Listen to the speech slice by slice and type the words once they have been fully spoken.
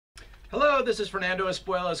Hello, this is Fernando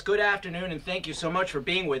Espuelas. Good afternoon, and thank you so much for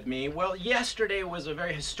being with me. Well, yesterday was a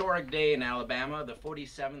very historic day in Alabama, the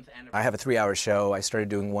 47th anniversary. I have a 3-hour show. I started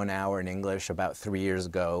doing 1 hour in English about 3 years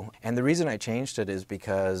ago. And the reason I changed it is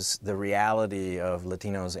because the reality of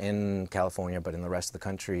Latinos in California, but in the rest of the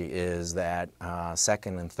country, is that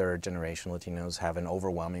second and third generation Latinos have an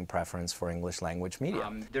overwhelming preference for English language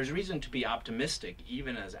media. There's reason to be optimistic,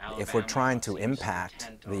 even as Alabama. If we're trying to impact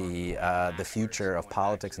the future of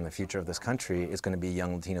politics and the future of this country, it's going to be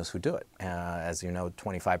young Latinos who do it. As you know,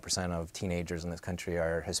 25% of teenagers in this country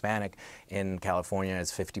are Hispanic. In California,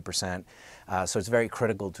 it's 50%. So it's very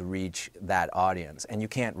critical to reach that audience. And you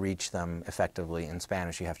can't reach them effectively in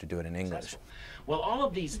Spanish. You have to do it in English. Well, all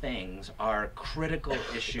of these things are critical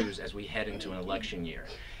issues as we head into an election year.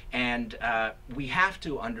 And we have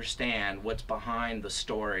to understand what's behind the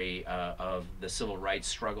story of the civil rights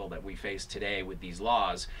struggle that we face today with these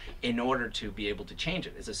laws in order to be able to change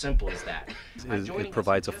it. It's as simple as that. It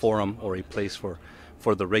provides a forum or a place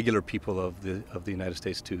for the regular people of the United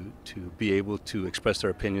States to be able to express their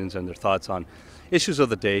opinions and their thoughts on issues of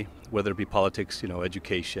the day, whether it be politics,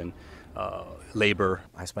 education, labor.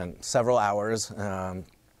 I spent several hours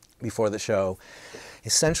before the show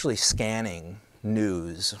essentially scanning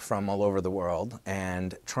news from all over the world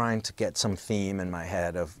and trying to get some theme in my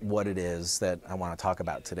head of what it is that I want to talk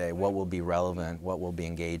about today, what will be relevant, what will be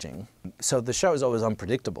engaging. So the show is always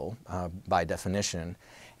unpredictable by definition,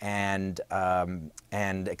 and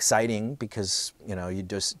exciting because you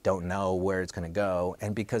just don't know where it's going to go,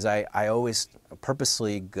 and because I always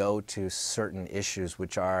purposely go to certain issues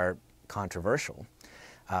which are controversial,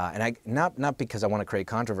 and not because I want to create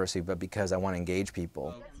controversy, but because I want to engage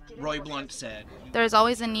people. Roy Blunt said, "There's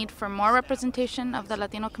always a need for more representation of the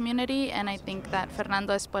Latino community, and I think that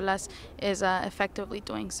Fernando Espuelas is effectively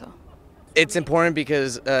doing so." It's important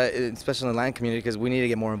because, especially in the Latin community, because we need to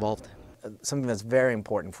get more involved. Something that's very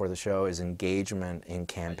important for the show is engagement in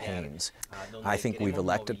campaigns. I think we've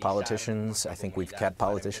elected politicians. I think we've kept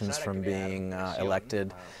politicians from being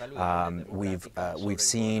elected. We've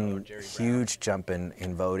seen huge jump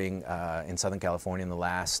in voting in Southern California in the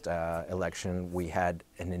last election. We had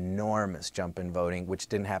an enormous jump in voting, which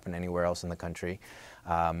didn't happen anywhere else in the country.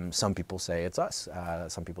 Some people say it's us.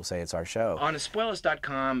 Some people say it's our show. On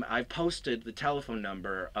Espuelas.com, I've posted the telephone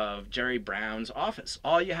number of Jerry Brown's office.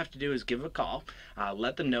 All you have to do is give a call,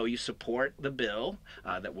 let them know you support the bill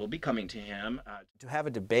that will be coming to him. To have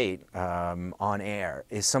a debate on air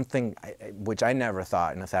is something which I never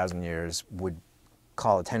thought in 1,000 years would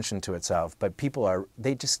call attention to itself, but people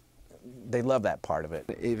they love that part of it.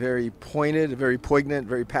 A very pointed, very poignant,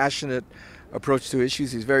 very passionate approach to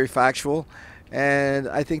issues. He's very factual, and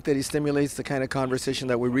I think that he stimulates the kind of conversation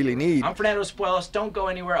that we really need. I'm Fernando Espuelas. Don't go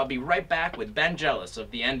anywhere. I'll be right back with Ben Jealous of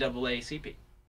the NAACP.